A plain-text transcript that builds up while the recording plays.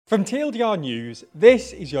From TLDR News,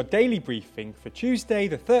 this is your daily briefing for Tuesday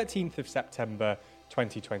the 13th of September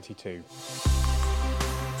 2022.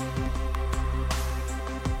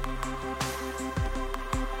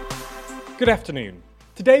 Good afternoon.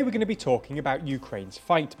 Today we're going to be talking about Ukraine's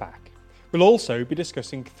fight back. We'll also be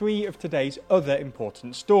discussing three of today's other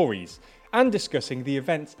important stories and discussing the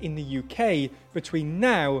events in the UK between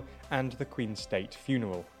now and the Queen's State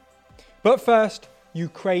funeral. But first,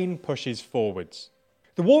 Ukraine pushes forwards.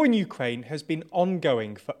 The war in Ukraine has been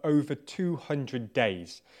ongoing for over 200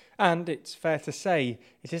 days, and it's fair to say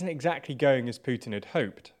it isn't exactly going as Putin had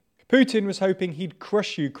hoped. Putin was hoping he'd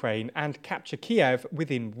crush Ukraine and capture Kiev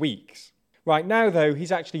within weeks. Right now, though,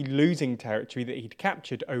 he's actually losing territory that he'd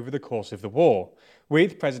captured over the course of the war,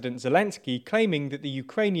 with President Zelensky claiming that the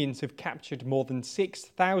Ukrainians have captured more than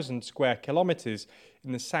 6,000 square kilometres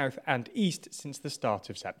in the south and east since the start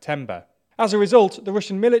of September. As a result, the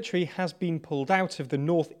Russian military has been pulled out of the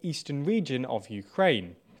northeastern region of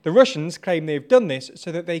Ukraine. The Russians claim they've done this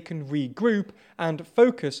so that they can regroup and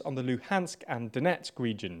focus on the Luhansk and Donetsk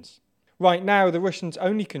regions. Right now, the Russians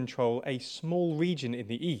only control a small region in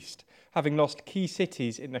the east, having lost key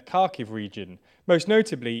cities in the Kharkiv region, most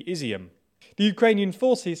notably Izium. The Ukrainian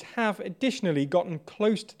forces have additionally gotten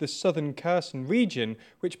close to the southern Kherson region,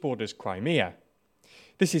 which borders Crimea.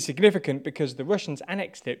 This is significant because the Russians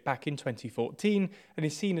annexed it back in 2014 and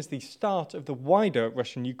is seen as the start of the wider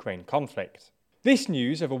Russian-Ukraine conflict. This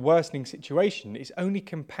news of a worsening situation is only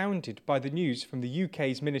compounded by the news from the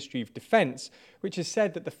UK's Ministry of Defence, which has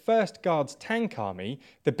said that the 1st Guards Tank Army,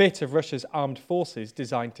 the bit of Russia's armed forces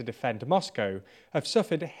designed to defend Moscow, have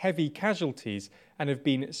suffered heavy casualties and have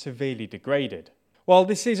been severely degraded. While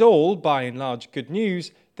this is all, by and large, good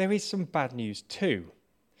news, there is some bad news too.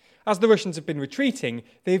 As the Russians have been retreating,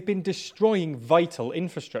 they have been destroying vital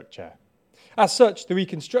infrastructure. As such, the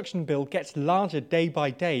reconstruction bill gets larger day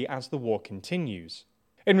by day as the war continues.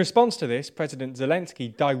 In response to this, President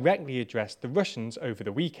Zelensky directly addressed the Russians over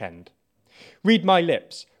the weekend. Read my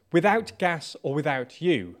lips, without gas or without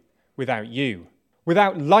you, without you.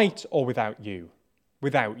 Without light or without you,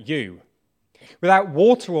 without you. Without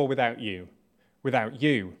water or without you, without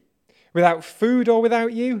you. Without food or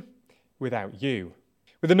without you, without you.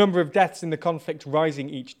 With the number of deaths in the conflict rising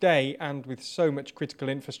each day and with so much critical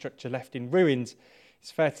infrastructure left in ruins,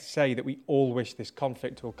 it's fair to say that we all wish this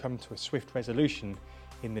conflict will come to a swift resolution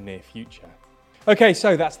in the near future. Okay,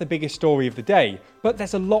 so that's the biggest story of the day, but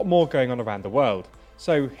there's a lot more going on around the world.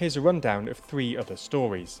 So here's a rundown of three other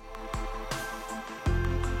stories.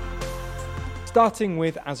 Starting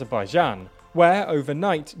with Azerbaijan, where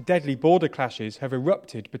overnight deadly border clashes have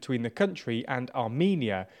erupted between the country and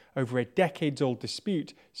Armenia over a decades-old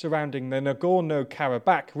dispute surrounding the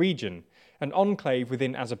Nagorno-Karabakh region, an enclave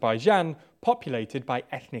within Azerbaijan populated by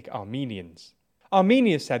ethnic Armenians.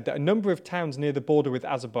 Armenia said that a number of towns near the border with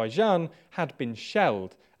Azerbaijan had been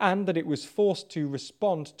shelled and that it was forced to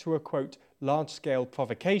respond to a, quote, large-scale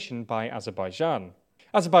provocation by Azerbaijan.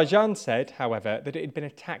 Azerbaijan said, however, that it had been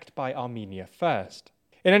attacked by Armenia first.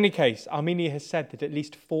 In any case, Armenia has said that at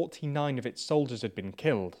least 49 of its soldiers had been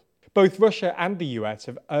killed. Both Russia and the US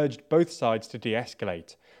have urged both sides to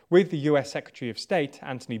de-escalate, with the US Secretary of State,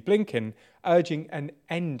 Antony Blinken, urging an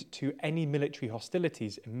end to any military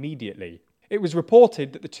hostilities immediately. It was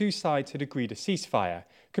reported that the two sides had agreed a ceasefire,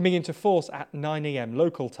 coming into force at 9 a.m.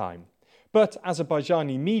 local time. But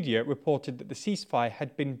Azerbaijani media reported that the ceasefire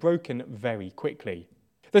had been broken very quickly.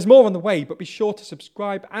 There's more on the way, but be sure to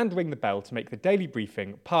subscribe and ring the bell to make the daily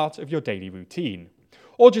briefing part of your daily routine.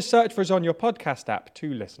 Or just search for us on your podcast app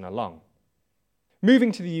to listen along.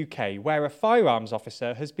 Moving to the UK, where a firearms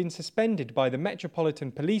officer has been suspended by the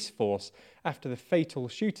Metropolitan Police Force after the fatal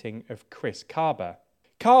shooting of Chris Carber.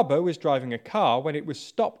 Carber was driving a car when it was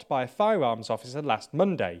stopped by a firearms officer last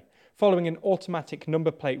Monday, following an automatic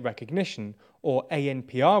number plate recognition, or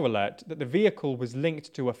ANPR alert, that the vehicle was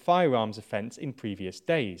linked to a firearms offence in previous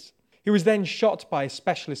days. He was then shot by a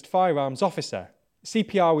specialist firearms officer.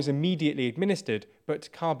 CPR was immediately administered, but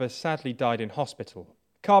Carber sadly died in hospital.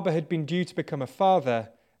 Carber had been due to become a father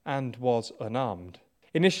and was unarmed.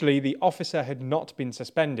 Initially, the officer had not been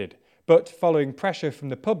suspended, but following pressure from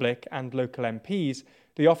the public and local MPs,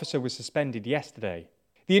 the officer was suspended yesterday.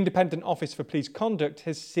 The Independent Office for Police Conduct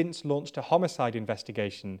has since launched a homicide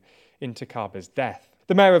investigation into Carber's death.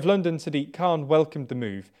 The Mayor of London, Sadiq Khan, welcomed the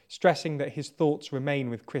move, stressing that his thoughts remain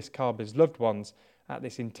with Chris Carber's loved ones at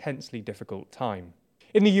this intensely difficult time.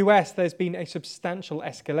 In the US, there's been a substantial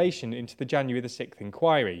escalation into the January the 6th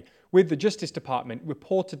inquiry, with the Justice Department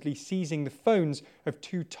reportedly seizing the phones of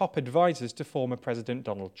two top advisors to former President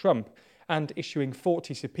Donald Trump and issuing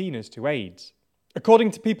 40 subpoenas to aides.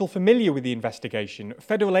 According to people familiar with the investigation,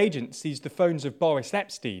 federal agents seized the phones of Boris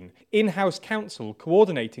Epstein, in-house counsel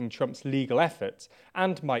coordinating Trump's legal efforts,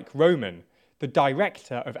 and Mike Roman, the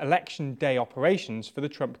director of election day operations for the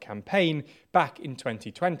Trump campaign back in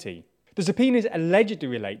 2020. The subpoenas allegedly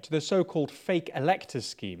relate to the so-called fake electors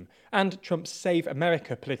scheme and Trump's Save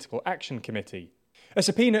America Political Action Committee. A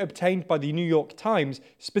subpoena obtained by the New York Times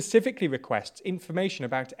specifically requests information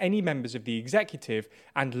about any members of the executive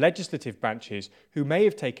and legislative branches who may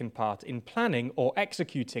have taken part in planning or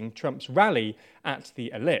executing Trump's rally at the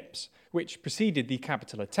Ellipse, which preceded the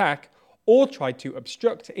Capitol attack, or tried to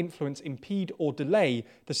obstruct, influence, impede, or delay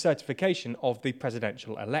the certification of the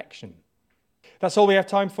presidential election. That's all we have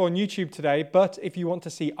time for on YouTube today, but if you want to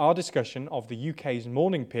see our discussion of the UK's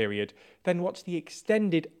mourning period, then watch the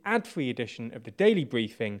extended ad-free edition of the Daily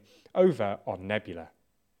Briefing over on Nebula.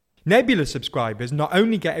 Nebula subscribers not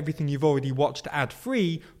only get everything you've already watched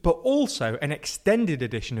ad-free, but also an extended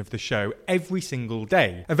edition of the show every single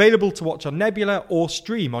day, available to watch on Nebula or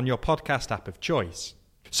stream on your podcast app of choice.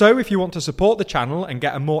 So if you want to support the channel and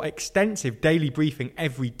get a more extensive daily briefing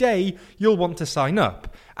every day, you'll want to sign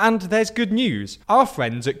up. And there's good news. Our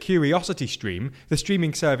friends at CuriosityStream, the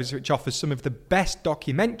streaming service which offers some of the best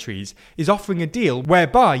documentaries, is offering a deal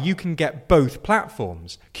whereby you can get both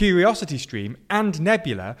platforms, CuriosityStream and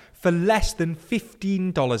Nebula, for less than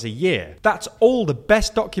 $15 a year. That's all the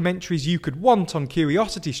best documentaries you could want on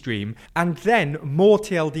CuriosityStream, and then more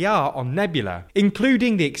TLDR on Nebula,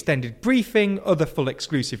 including the extended briefing, other full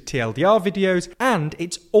exclusive TLDR videos, and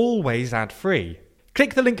it's always ad-free.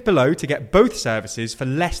 Click the link below to get both services for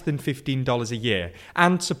less than $15 a year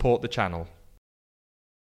and support the channel.